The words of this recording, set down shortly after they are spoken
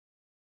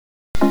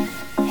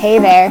Hey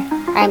there,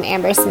 I'm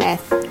Amber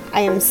Smith.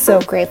 I am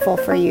so grateful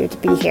for you to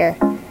be here.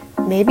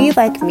 Maybe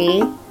like me,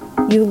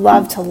 you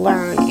love to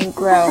learn and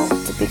grow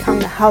to become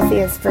the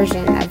healthiest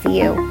version of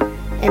you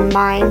in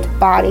mind,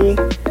 body,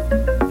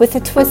 with a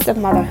twist of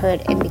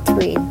motherhood in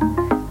between.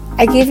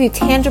 I give you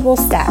tangible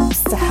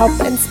steps to help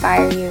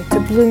inspire you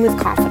to bloom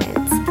with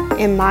confidence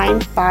in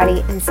mind,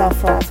 body, and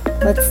self-love.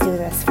 Let's do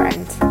this,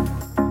 friend.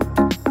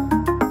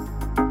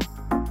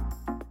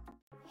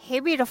 Hey,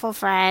 beautiful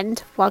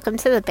friend. Welcome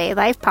to the Bei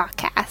Life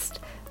podcast.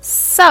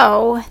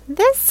 So,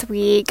 this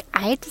week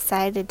I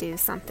decided to do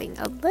something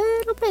a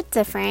little bit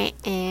different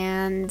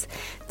and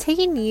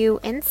taking you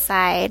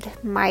inside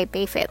my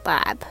Bei Fit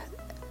Lab,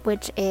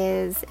 which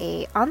is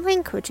an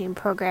online coaching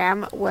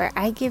program where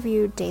I give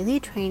you daily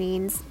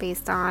trainings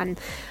based on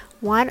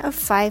one of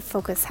 5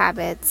 focus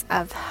habits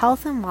of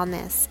health and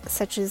wellness,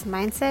 such as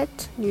mindset,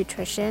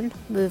 nutrition,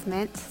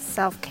 movement,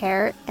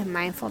 self-care, and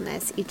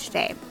mindfulness each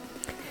day.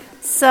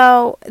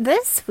 So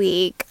this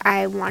week,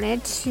 I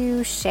wanted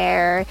to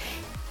share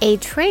a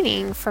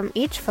training from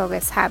each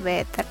focus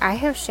habit that I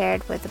have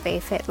shared with the Bei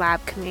Fit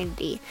Lab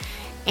community.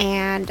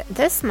 And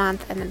this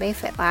month in the Bei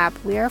Fit Lab,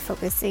 we are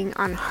focusing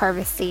on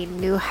harvesting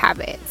new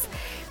habits,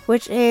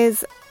 which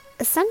is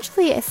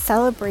essentially a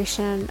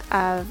celebration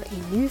of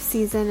a new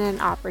season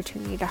and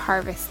opportunity to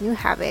harvest new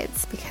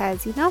habits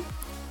because,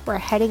 we're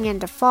heading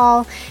into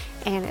fall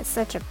and it's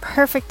such a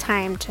perfect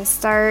time to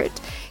start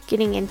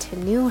getting into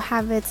new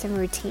habits and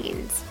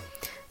routines.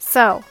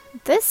 So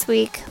this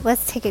week,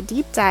 let's take a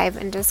deep dive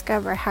and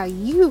discover how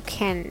you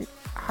can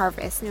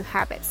harvest new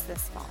habits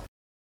this fall.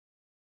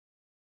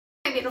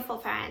 My beautiful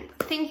friend,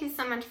 thank you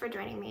so much for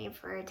joining me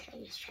for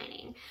today's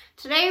training.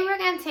 Today we're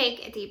going to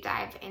take a deep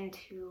dive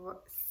into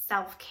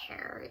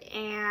self-care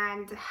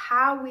and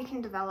how we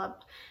can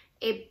develop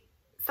a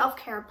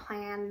self-care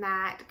plan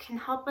that can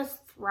help us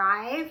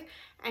thrive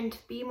and to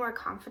be more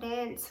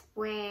confident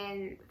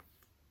when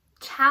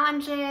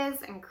challenges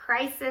and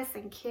crisis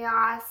and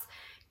chaos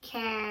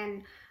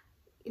can,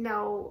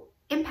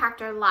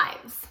 impact our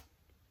lives.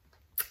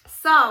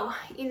 So,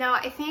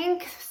 I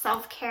think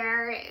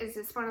self-care is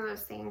just one of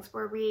those things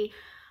where we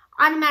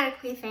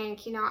automatically think,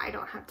 I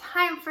don't have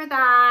time for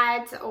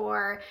that,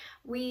 or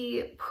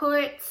we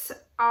put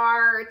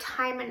our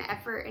time and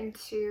effort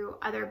into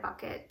other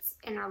buckets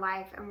in our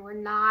life and we're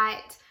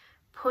not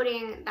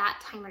putting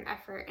that time and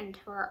effort into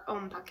our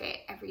own bucket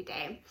every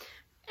day.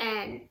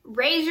 And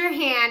raise your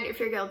hand if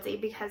you're guilty,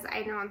 because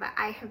I know that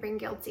I have been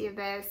guilty of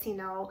this,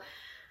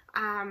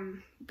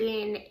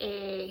 being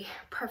a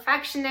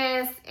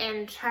perfectionist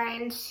and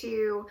trying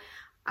to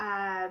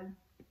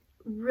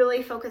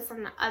really focus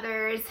on the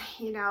others.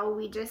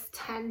 We just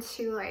tend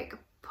to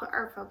put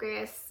our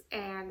focus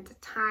and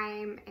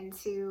time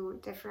into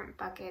different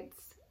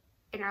buckets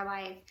in our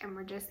life, and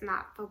we're just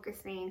not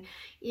focusing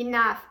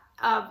enough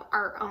of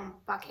our own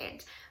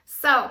bucket.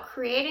 So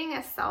creating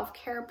a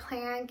self-care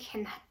plan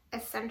can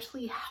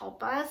essentially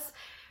help us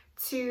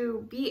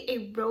to be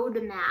a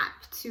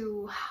roadmap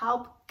to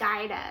help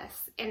guide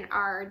us in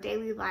our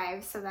daily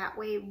lives, so that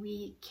way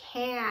we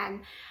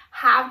can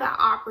have the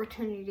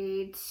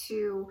opportunity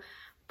to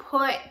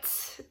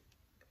put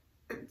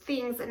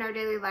things in our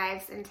daily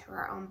lives into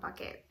our own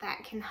bucket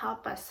that can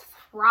help us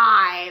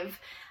thrive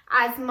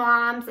as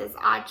moms, as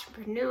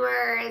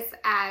entrepreneurs,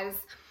 as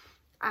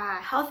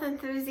health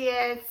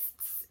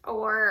enthusiasts,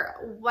 or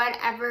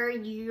whatever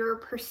your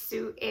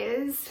pursuit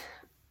is,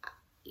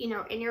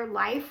 in your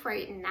life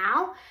right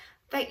now,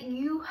 that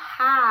you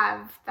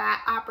have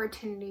that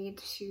opportunity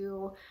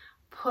to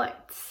put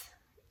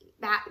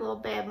that little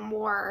bit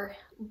more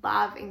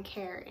love and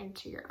care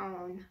into your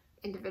own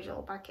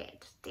individual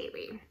bucket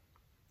daily.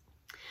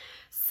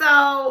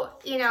 So,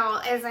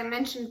 as I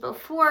mentioned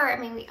before,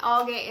 we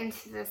all get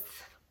into this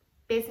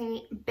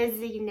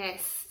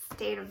busyness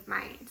state of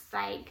mind. It's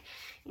like,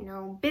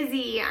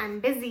 busy,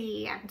 I'm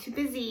too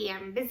busy,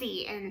 I'm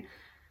busy. And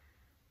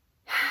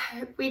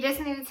we just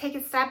need to take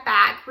a step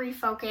back,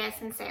 refocus,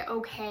 and say,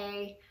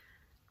 okay,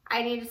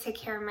 I need to take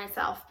care of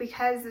myself.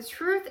 Because the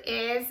truth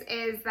is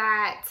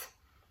that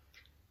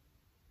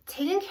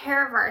taking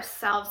care of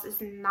ourselves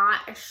is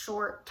not a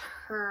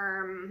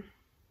short-term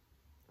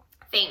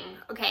thing,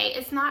 okay?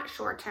 It's not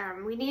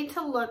short-term. We need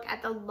to look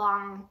at the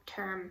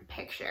long-term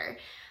picture.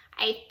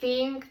 I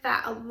think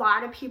that a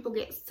lot of people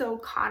get so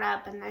caught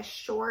up in the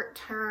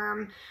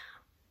short-term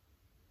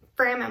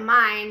frame of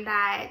mind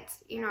that,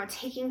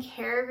 taking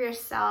care of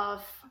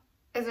yourself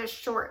is a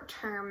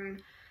short-term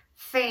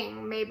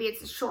thing. Maybe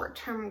it's a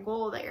short-term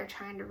goal that you're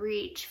trying to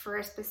reach for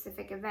a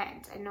specific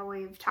event. I know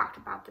we've talked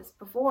about this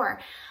before.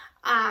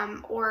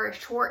 Or a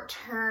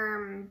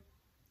short-term,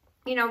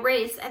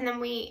 race, and then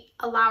we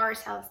allow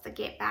ourselves to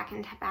get back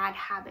into bad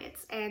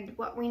habits. And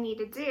what we need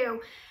to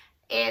do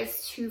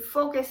is to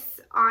focus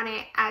on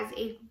it as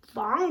a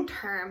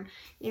long-term,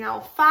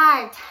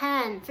 5,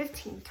 10,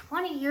 15,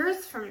 20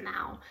 years from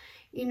now.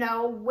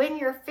 When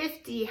you're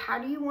 50, how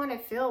do you want to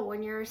feel?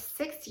 When you're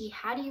 60,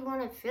 how do you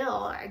want to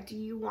feel? Do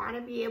you want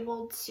to be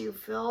able to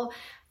feel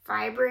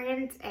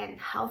vibrant and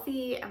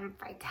healthy and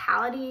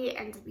vitality,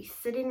 and to be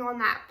sitting on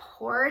that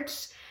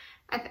porch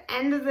at the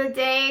end of the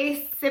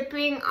day,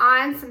 sipping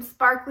on some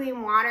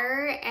sparkling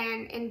water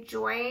and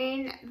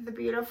enjoying the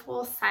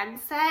beautiful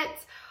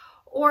sunset?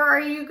 Or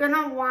are you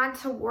gonna want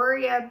to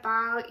worry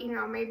about,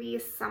 maybe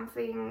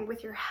something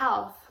with your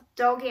health?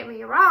 Don't get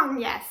me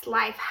wrong, yes,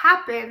 life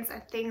happens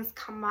and things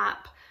come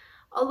up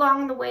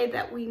along the way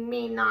that we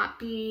may not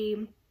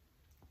be,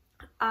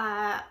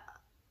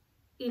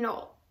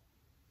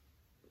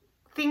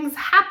 things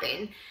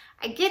happen.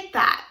 I get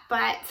that,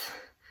 but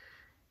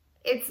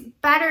it's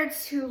better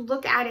to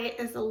look at it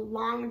as a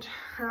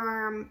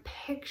long-term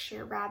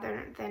picture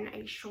rather than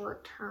a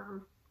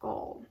short-term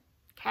goal,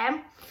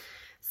 okay?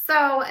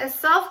 So a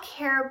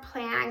self-care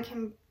plan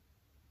can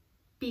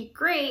be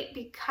great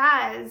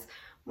because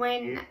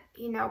when,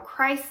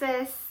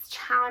 crisis,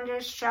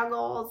 challenges,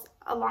 struggles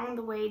along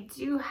the way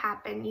do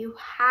happen, you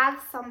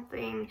have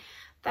something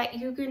that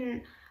you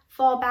can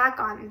fall back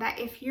on, that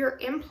if you're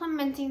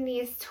implementing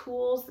these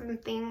tools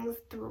and things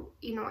through,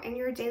 in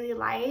your daily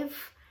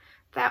life,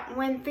 that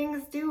when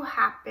things do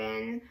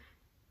happen,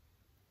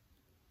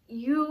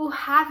 you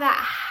have that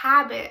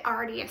habit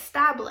already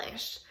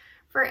established.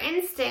 For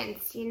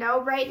instance,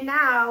 right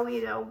now,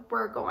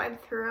 we're going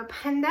through a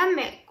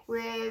pandemic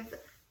with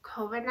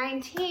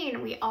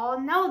COVID-19. We all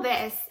know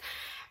this.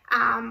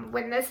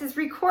 When this is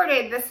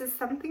recorded, this is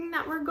something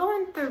that we're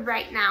going through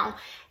right now.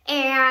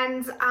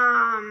 And,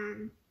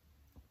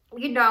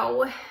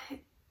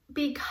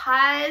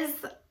 because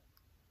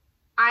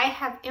I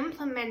have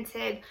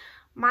implemented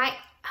my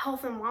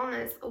health and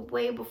wellness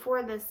way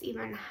before this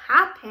even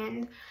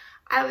happened,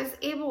 I was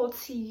able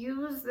to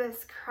use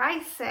this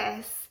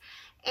crisis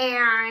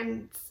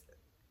and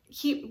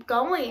keep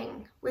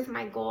going with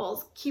my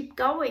goals, keep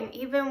going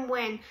even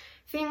when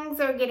things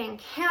are getting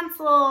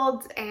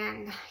canceled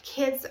and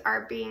kids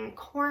are being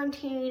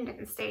quarantined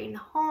and staying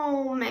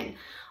home and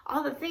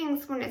all the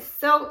things, when it's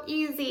so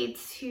easy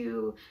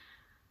to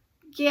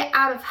get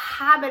out of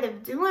habit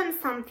of doing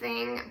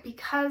something.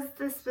 Because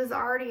this was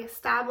already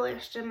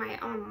established in my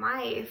own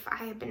life,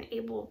 I have been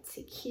able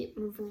to keep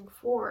moving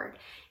forward,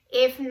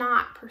 if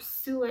not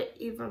pursue it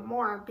even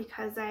more,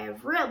 because I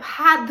have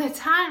had the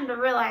time to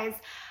realize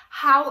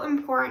how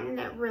important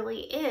it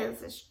really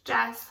is. It's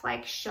just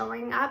like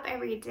showing up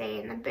every day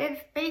in the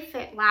Bei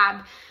Fit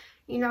Lab.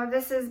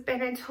 This has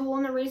been a tool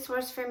and a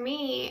resource for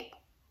me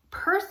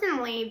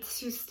personally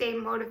to stay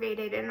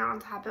motivated and on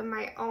top of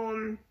my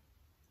own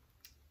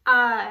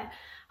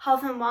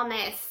health and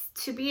wellness,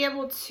 to be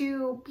able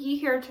to be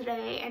here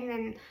today and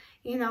then,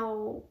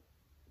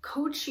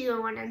 coach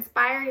you and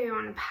inspire you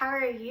and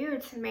empower you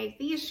to make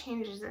these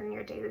changes in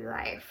your daily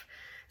life.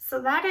 So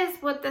that is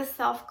what the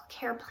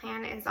self-care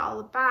plan is all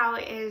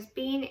about, is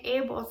being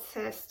able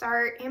to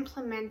start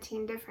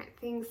implementing different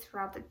things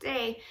throughout the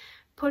day,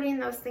 putting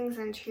those things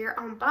into your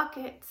own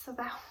bucket so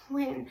that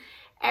when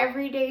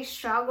everyday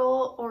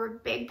struggle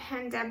or big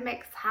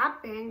pandemics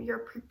happen, you're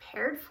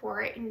prepared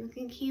for it and you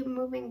can keep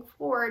moving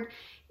forward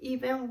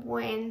even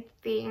when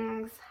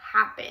things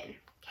happen,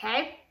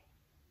 okay?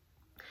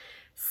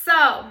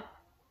 So,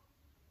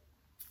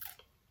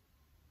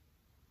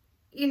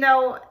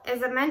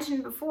 as I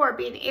mentioned before,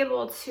 being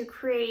able to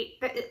create,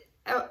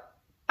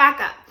 back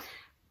up.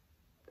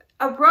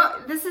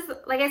 This is,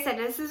 like I said,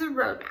 this is a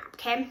roadmap,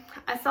 okay?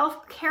 A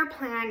self-care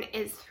plan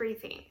is 3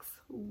 things.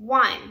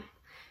 1,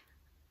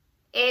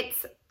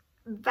 it's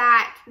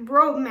that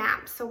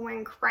roadmap, so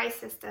when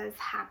crisis does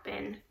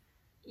happen,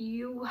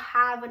 you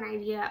have an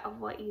idea of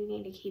what you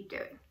need to keep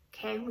doing,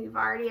 okay? We've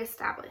already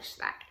established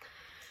that.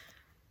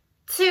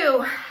 2,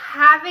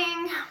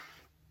 having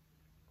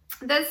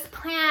this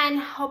plan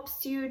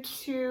helps you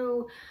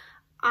to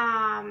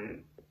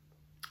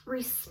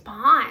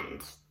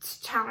respond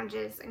to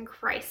challenges and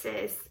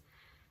crises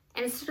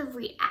instead of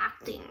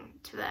reacting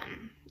to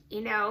them.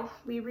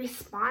 We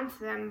respond to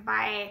them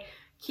by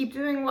keep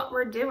doing what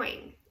we're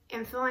doing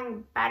and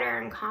feeling better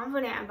and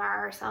confident about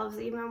ourselves.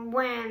 Even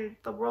when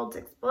the world's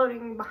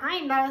exploding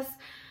behind us,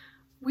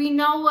 we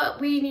know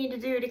what we need to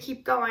do to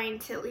keep going,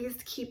 to at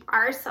least keep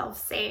ourselves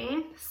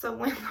sane. So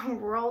when the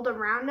world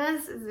around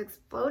us is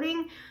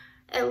exploding,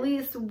 at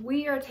least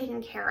we are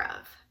taken care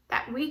of.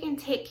 That we can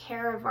take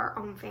care of our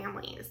own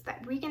families,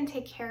 that we can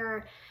taking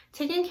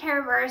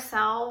care of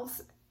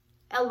ourselves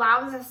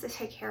allows us to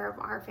take care of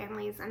our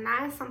families. And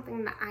that is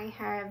something that I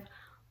have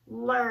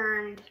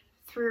learned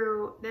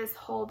through this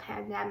whole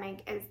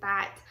pandemic, is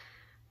that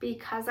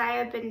because I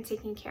have been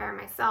taking care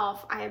of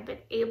myself, I have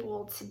been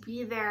able to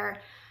be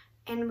there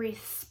and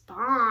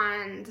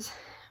respond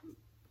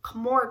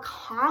more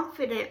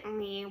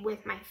confidently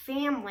with my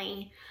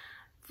family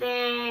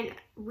than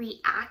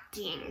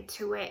reacting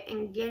to it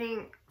and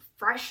getting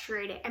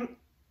frustrated. And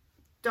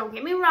don't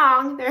get me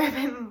wrong, there have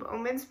been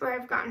moments where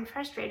I've gotten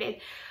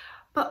frustrated,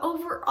 but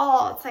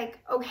overall it's like,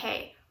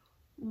 okay,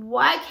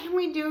 what can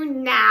we do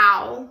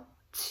now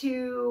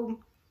to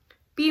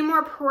be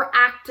more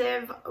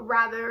proactive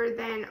rather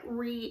than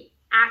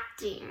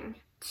reacting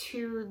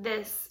to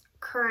this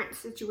current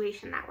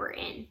situation that we're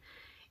in?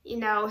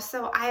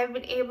 So I've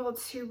been able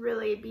to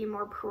really be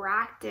more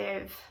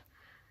proactive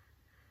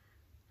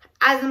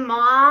as a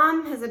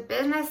mom, as a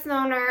business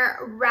owner,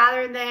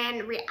 rather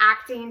than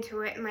reacting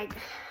to it and like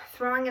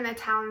throwing in the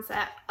towel and say,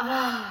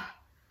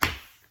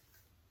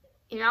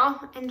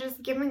 and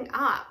just giving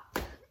up.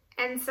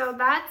 And so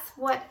that's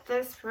what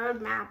this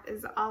roadmap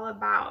is all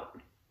about.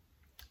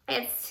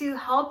 It's to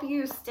help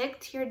you stick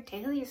to your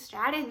daily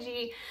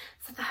strategy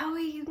so that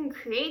way you can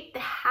create the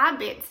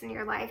habits in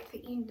your life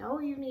that you know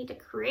you need to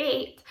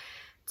create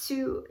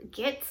to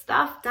get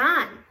stuff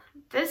done.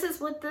 This is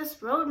what this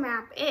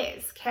roadmap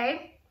is,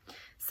 okay?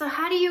 So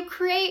how do you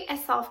create a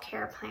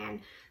self-care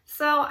plan?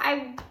 So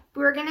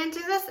we're gonna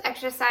do this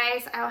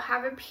exercise. I'll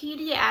have a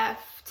PDF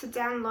to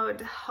download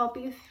to help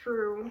you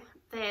through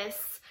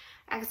this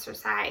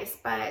exercise,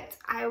 but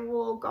I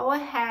will go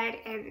ahead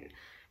and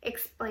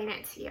explain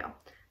it to you.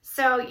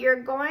 So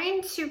you're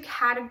going to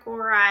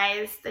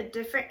categorize the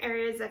different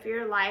areas of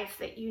your life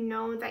that you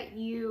know that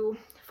you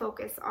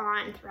focus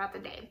on throughout the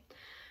day.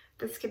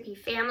 This could be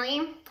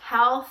family,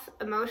 health,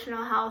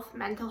 emotional health,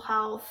 mental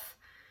health.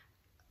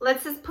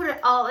 Let's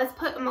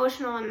put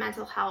emotional and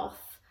mental health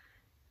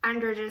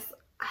under just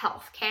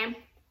health, okay?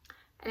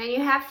 And then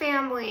you have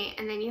family,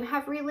 and then you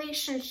have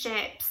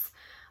relationships,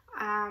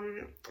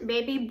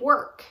 maybe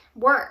work,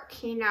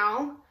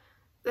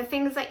 the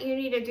things that you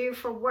need to do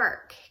for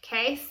work,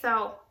 okay?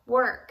 So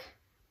work,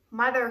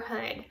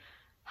 motherhood,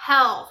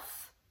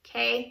 health,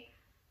 okay?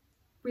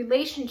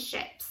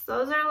 Relationships,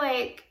 those are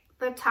like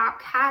the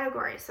top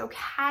categories. So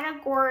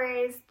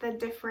categorize the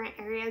different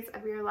areas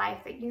of your life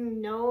that you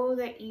know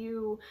that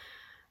you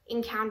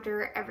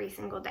encounter every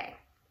single day,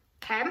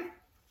 okay?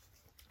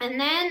 And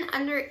then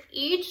under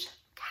each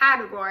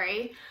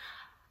category,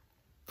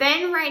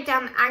 then write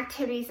down the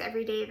activities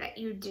every day that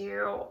you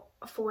do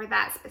for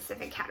that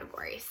specific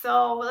category.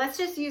 So let's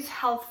just use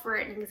health for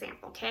an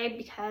example, okay?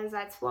 Because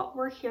that's what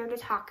we're here to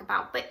talk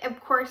about. But of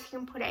course, you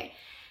can put it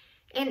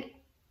in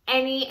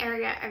any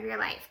area of your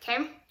life,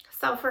 okay?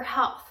 So for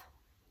health,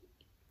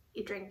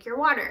 you drink your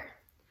water,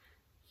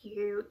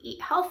 you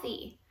eat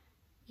healthy,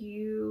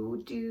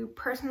 you do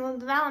personal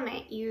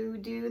development, you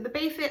do the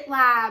Bei Fit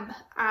Lab,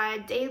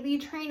 daily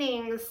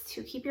trainings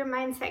to keep your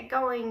mindset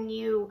going,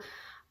 you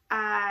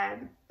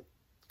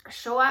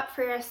show up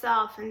for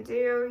yourself and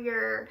do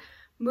your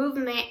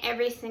movement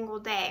every single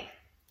day.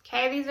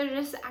 Okay, these are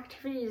just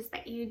activities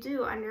that you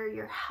do under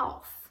your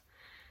health.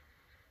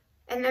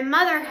 And then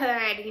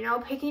motherhood,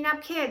 picking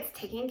up kids,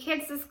 taking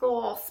kids to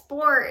school,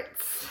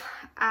 sports,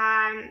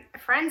 a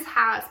friend's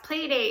house,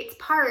 play dates,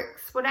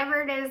 parks,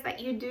 whatever it is that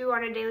you do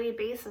on a daily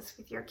basis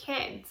with your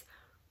kids.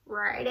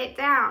 Write it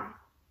down,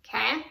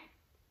 okay?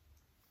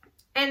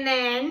 And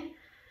then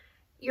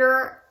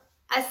you're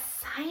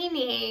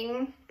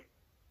assigning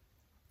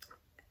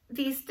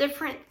these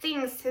different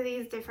things to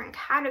these different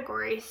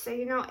categories, so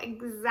you know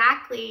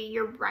exactly,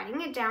 you're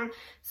writing it down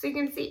so you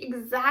can see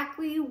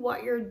exactly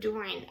what you're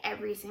doing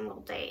every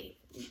single day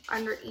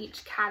under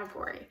each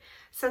category.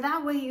 So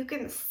that way you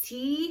can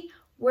see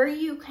where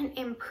you can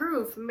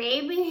improve.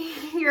 Maybe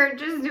you're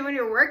just doing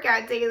your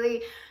workout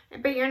daily,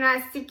 but you're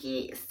not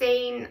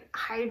staying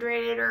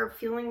hydrated or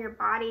fueling your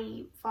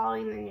body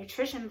following the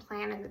nutrition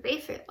plan in the Bei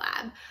Fit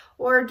Lab,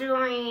 or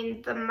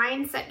doing the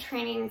mindset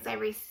trainings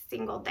every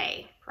single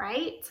day,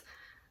 right?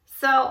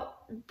 So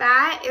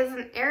that is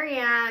an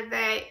area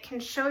that can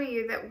show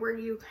you that where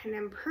you can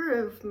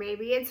improve.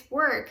 Maybe it's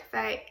work,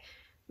 that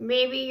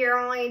maybe you're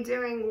only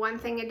doing one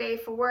thing a day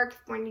for work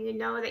when you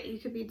know that you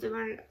could be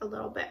doing a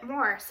little bit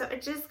more. So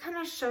it just kind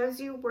of shows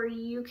you where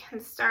you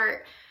can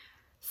start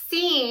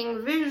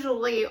seeing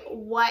visually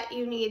what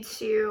you need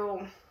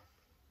to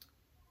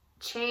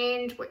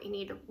change, what you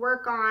need to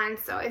work on.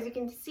 So as you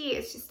can see,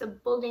 it's just a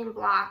building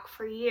block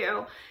for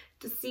you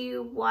to see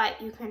what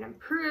you can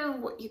improve,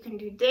 what you can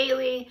do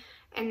daily.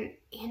 And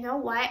you know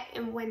what?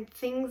 And when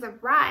things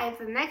arrive,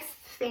 the next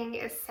thing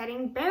is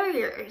setting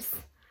barriers.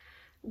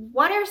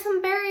 What are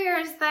some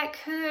barriers that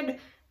could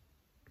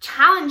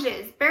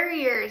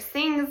barriers,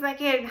 things that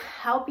could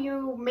help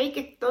you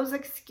make those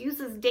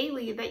excuses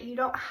daily that you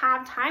don't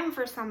have time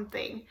for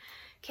something?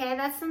 Okay,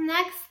 that's the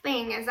next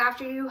thing, is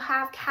after you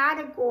have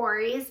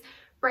categories,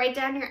 write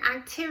down your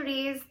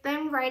activities,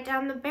 then write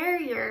down the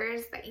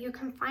barriers that you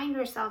can find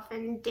yourself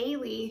in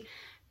daily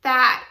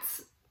that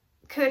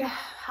could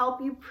help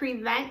you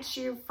prevent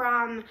you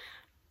from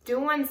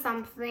doing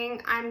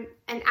something, an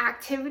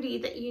activity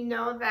that you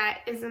know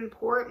that is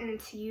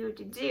important to you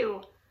to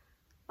do,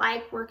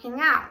 like working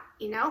out.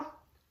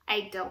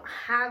 I don't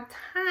have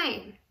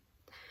time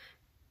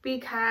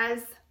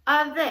because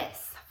of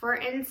this. For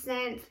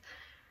instance,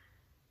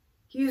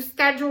 you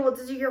schedule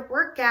to do your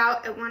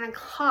workout at 1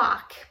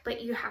 o'clock,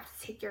 but you have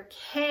to take your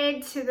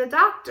kid to the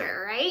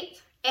doctor, right?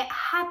 It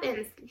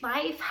happens.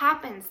 Life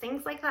happens.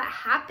 Things like that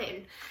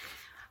happen.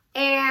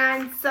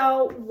 And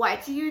so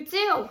what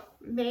do?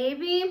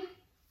 Maybe,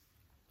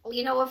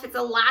 if it's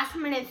a last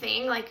minute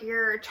thing, like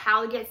your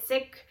child gets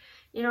sick,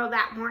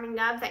 that morning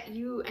of that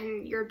you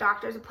and your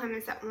doctor's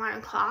appointment's at 1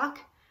 o'clock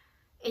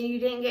and you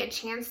didn't get a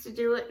chance to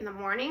do it in the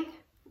morning.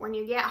 When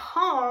you get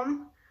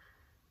home,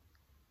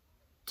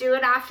 do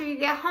it after you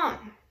get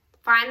home.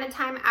 Find the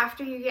time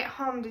after you get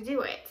home to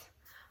do it.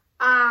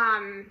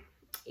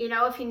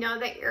 If you know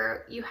that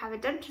you have a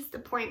dentist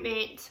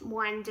appointment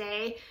one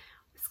day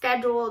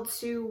scheduled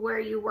to where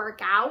you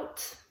work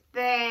out,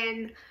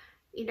 then,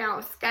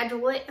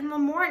 schedule it in the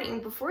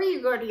morning before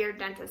you go to your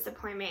dentist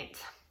appointment.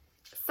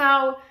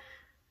 So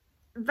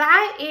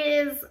that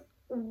is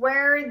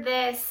where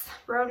this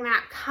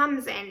roadmap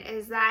comes in,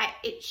 is that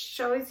it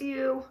shows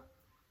you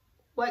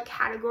what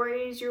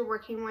categories you're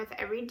working with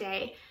every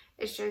day.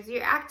 It shows you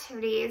your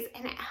activities,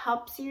 and it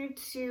helps you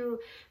to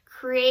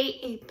create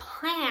a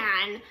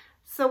plan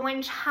so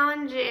when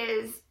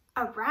challenges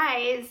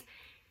arise,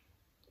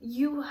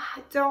 you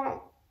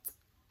don't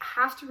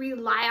have to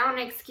rely on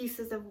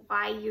excuses of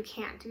why you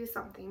can't do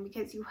something,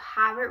 because you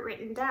have it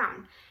written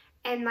down.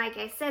 And like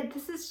I said,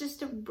 this is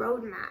just a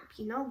roadmap.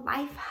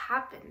 Life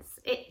happens,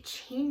 it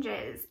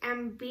changes,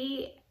 and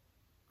be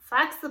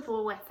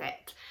flexible with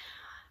it.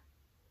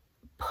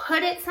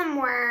 Put it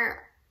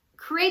somewhere,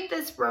 create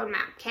this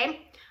roadmap,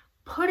 okay?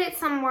 Put it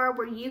somewhere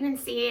where you can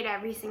see it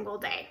every single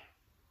day.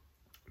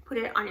 Put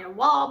it on your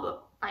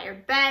wall, by your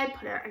bed,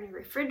 put it on your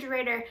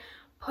refrigerator.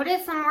 Put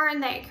it somewhere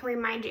that it can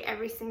remind you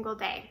every single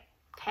day,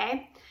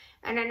 okay?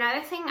 And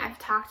another thing, I've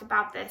talked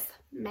about this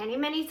many,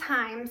 many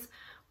times.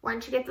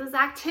 Once you get those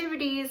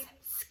activities,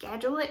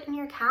 schedule it in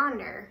your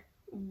calendar.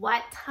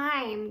 What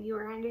time you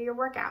are going to do your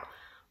workout.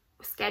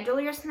 Schedule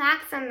your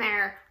snacks in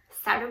there.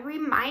 Set a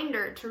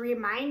reminder to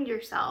remind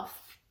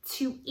yourself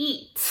to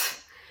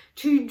eat,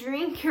 to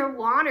drink your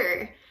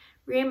water.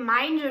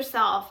 Remind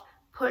yourself.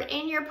 Put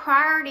in your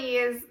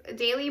priorities,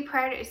 daily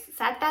priorities.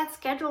 Set that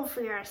schedule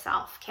for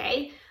yourself,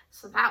 okay?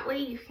 So that way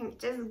you can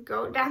just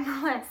go down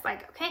the list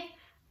like, okay,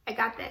 I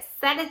got this.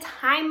 Set a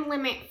time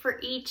limit for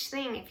each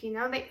thing. If you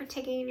know that you're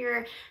taking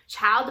your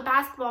child to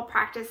basketball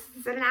practice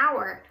is an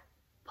hour,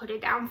 put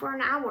it down for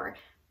an hour.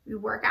 You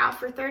work out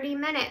for 30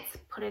 minutes,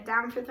 put it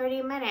down for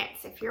 30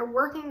 minutes. If you're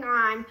working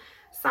on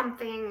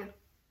something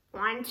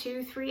 1,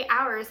 2, 3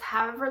 hours,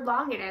 however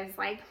long it is,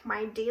 like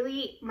my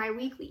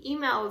weekly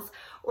emails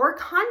or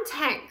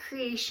content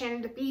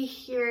creation to be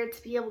here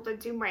to be able to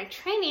do my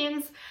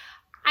trainings,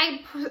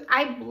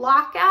 I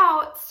block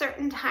out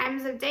certain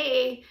times a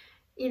day,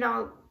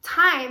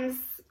 times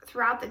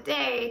throughout the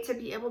day to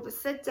be able to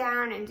sit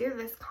down and do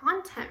this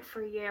content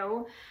for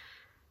you.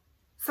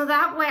 So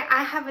that way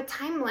I have a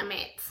time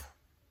limit.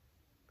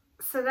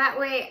 So that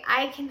way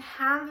I can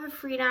have the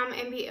freedom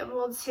and be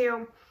able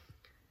to,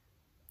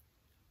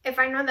 if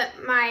I know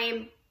that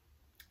my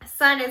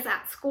son is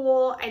at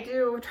school, I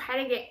do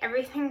try to get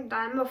everything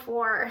done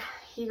before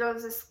he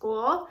goes to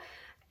school,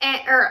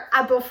 or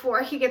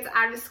before he gets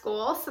out of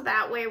school, so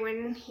that way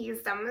when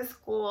he's done with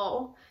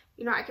school,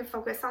 I can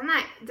focus on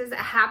that. Does it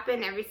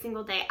happen every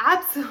single day?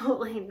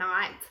 Absolutely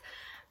not.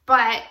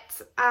 But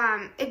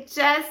it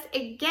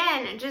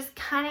just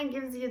kind of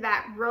gives you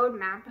that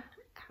roadmap.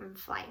 I'm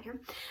flying here.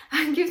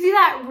 It gives you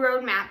that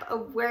roadmap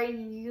of where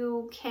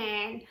you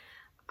can,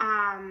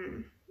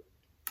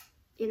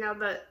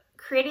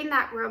 creating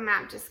that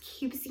roadmap just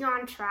keeps you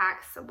on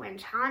track. So when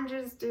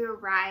challenges do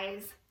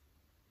arise,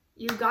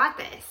 you got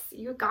this.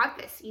 You got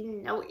this. You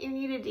know what you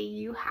need to do.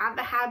 You have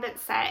the habit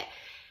set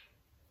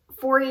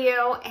for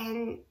you,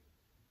 and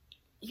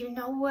you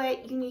know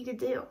what you need to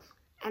do.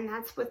 And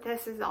that's what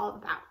this is all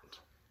about.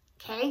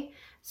 Okay?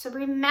 So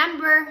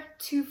remember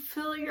to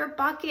fill your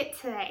bucket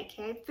today.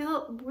 Okay?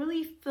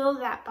 Really fill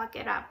that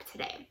bucket up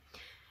today.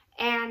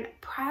 And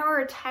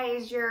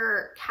prioritize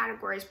your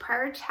categories,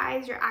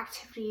 prioritize your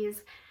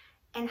activities,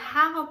 and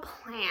have a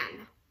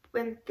plan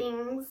when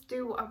things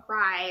do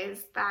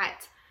arise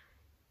that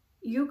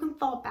you can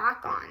fall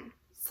back on.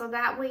 So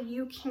that way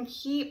you can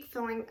keep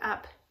filling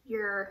up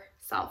your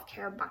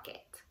self-care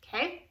bucket,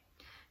 okay?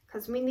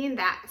 Because we need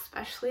that,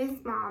 especially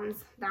as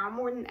moms. Now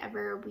more than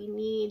ever, we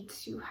need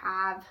to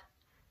have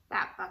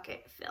that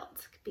bucket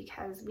filled,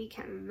 because we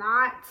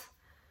cannot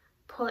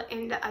put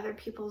into other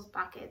people's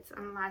buckets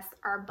unless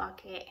our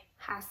bucket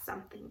has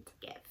something to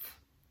give,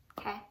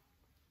 okay?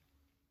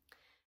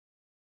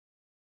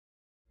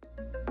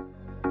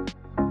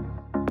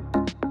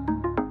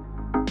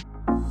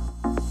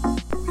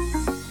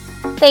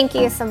 Thank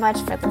you so much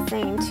for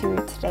listening to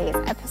today's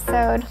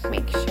episode.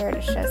 Make sure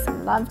to show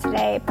some love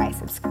today by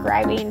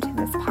subscribing to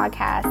this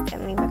podcast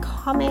and leave a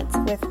comment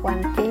with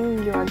one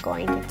thing you are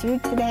going to do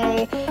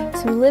today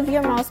to live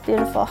your most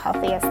beautiful,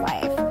 healthiest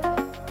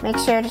life. Make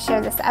sure to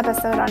share this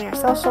episode on your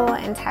social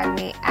and tag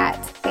me at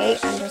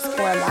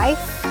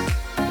Bei_life.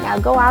 Now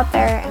go out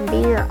there and be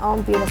your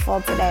own beautiful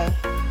today.